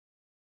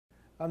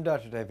I'm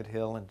Dr. David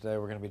Hill, and today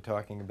we're going to be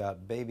talking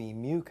about baby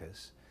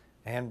mucus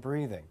and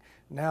breathing.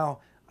 Now,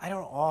 I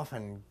don't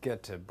often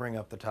get to bring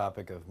up the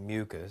topic of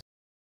mucus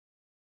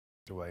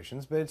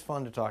situations, but it's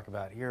fun to talk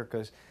about here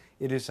because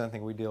it is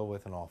something we deal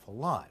with an awful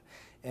lot.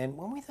 And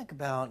when we think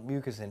about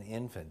mucus in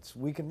infants,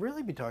 we can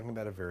really be talking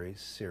about a very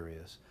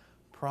serious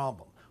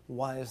problem.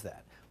 Why is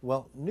that?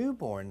 Well,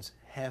 newborns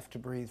have to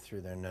breathe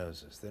through their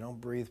noses. They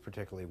don't breathe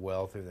particularly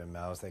well through their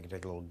mouths. They can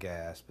take a little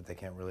gas, but they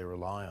can't really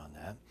rely on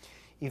that.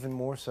 Even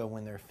more so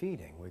when they're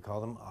feeding. We call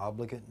them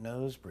obligate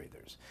nose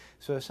breathers.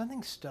 So if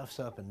something stuffs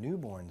up a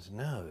newborn's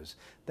nose,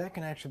 that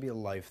can actually be a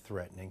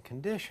life-threatening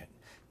condition.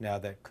 Now,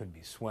 that could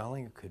be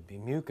swelling, it could be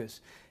mucus.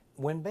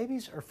 When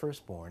babies are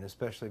first born,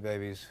 especially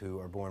babies who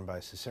are born by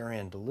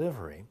cesarean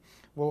delivery,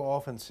 we'll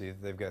often see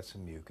that they've got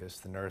some mucus.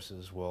 The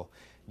nurses will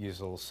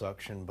use a little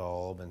suction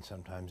bulb and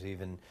sometimes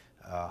even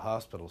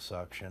hospital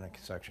suction, a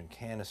suction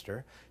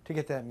canister, to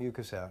get that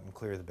mucus out and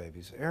clear the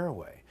baby's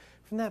airway.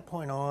 From that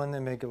point on, they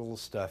make it a little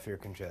stuffy or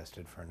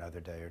congested for another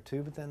day or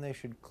two, but then they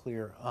should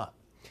clear up.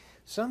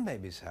 Some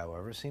babies,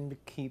 however, seem to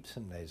keep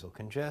some nasal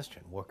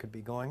congestion. What could be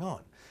going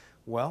on?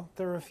 Well,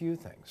 there are a few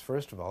things.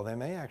 First of all, they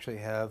may actually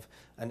have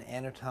an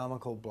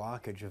anatomical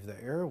blockage of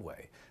the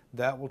airway.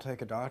 That will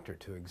take a doctor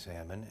to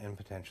examine and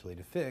potentially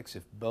to fix.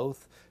 If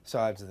both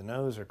sides of the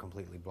nose are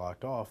completely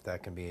blocked off,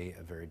 that can be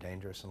a very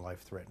dangerous and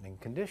life-threatening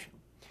condition.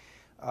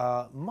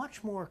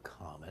 Much more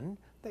common,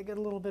 they get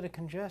a little bit of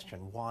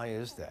congestion. Why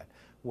is that?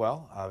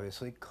 Well,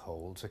 obviously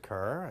colds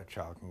occur. A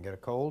child can get a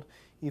cold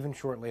even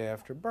shortly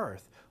after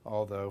birth,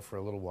 although for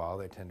a little while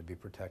they tend to be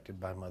protected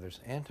by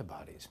mother's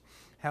antibodies.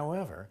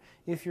 However,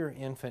 if your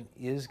infant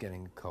is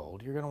getting a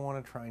cold, you're going to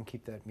want to try and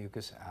keep that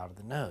mucus out of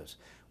the nose.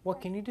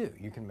 What can you do?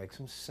 You can make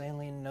some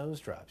saline nose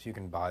drops. You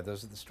can buy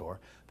those at the store,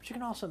 but you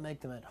can also make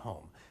them at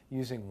home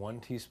using 1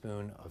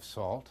 teaspoon of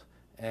salt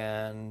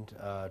and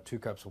 2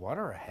 cups of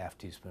water, or a half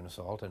teaspoon of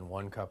salt, and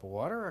 1 cup of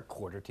water, or a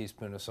 1/4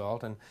 teaspoon of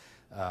salt, and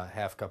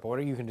half cup of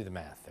water. You can do the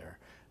math there.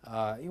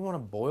 You want to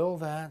boil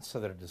that so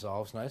that it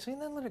dissolves nicely,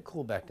 and then let it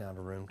cool back down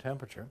to room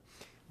temperature.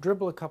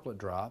 Dribble a couple of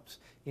drops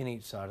in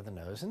each side of the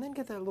nose, and then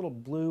get that little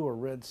blue or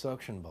red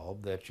suction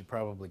bulb that you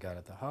probably got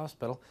at the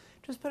hospital.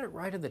 Just put it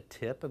right at the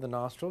tip of the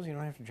nostrils. You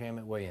don't have to jam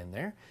it way in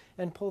there,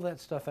 and pull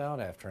that stuff out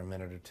after a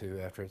minute or two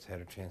after it's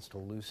had a chance to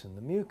loosen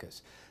the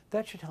mucus.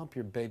 That should help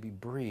your baby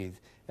breathe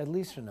at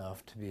least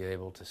enough to be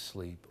able to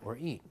sleep or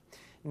eat.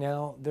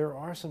 Now, there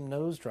are some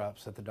nose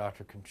drops that the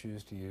doctor can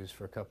choose to use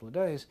for a couple of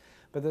days,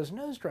 but those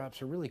nose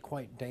drops are really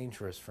quite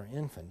dangerous for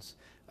infants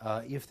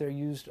if they're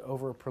used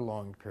over a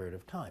prolonged period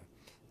of time.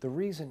 The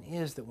reason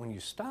is that when you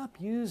stop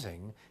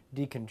using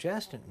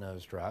decongestant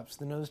nose drops,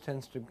 the nose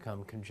tends to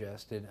become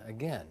congested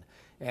again.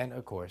 And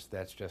of course,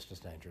 that's just as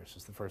dangerous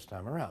as the first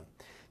time around.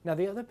 Now,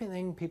 the other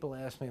thing people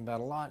ask me about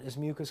a lot is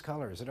mucus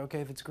color. Is it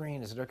okay if it's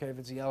green? Is it okay if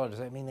it's yellow? Does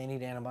that mean they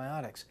need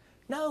antibiotics?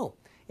 No,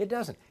 it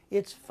doesn't.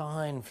 It's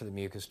fine for the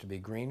mucus to be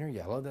green or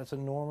yellow. That's a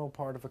normal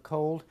part of a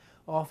cold,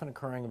 often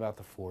occurring about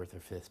the 4th or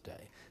 5th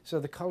day. So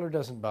the color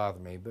doesn't bother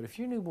me, but if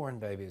your newborn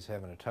baby is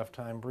having a tough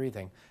time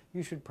breathing,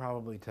 you should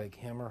probably take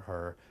him or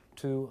her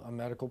to a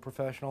medical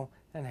professional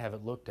and have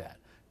it looked at.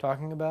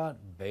 Talking about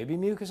baby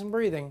mucus and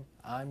breathing,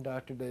 I'm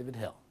Dr. David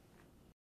Hill.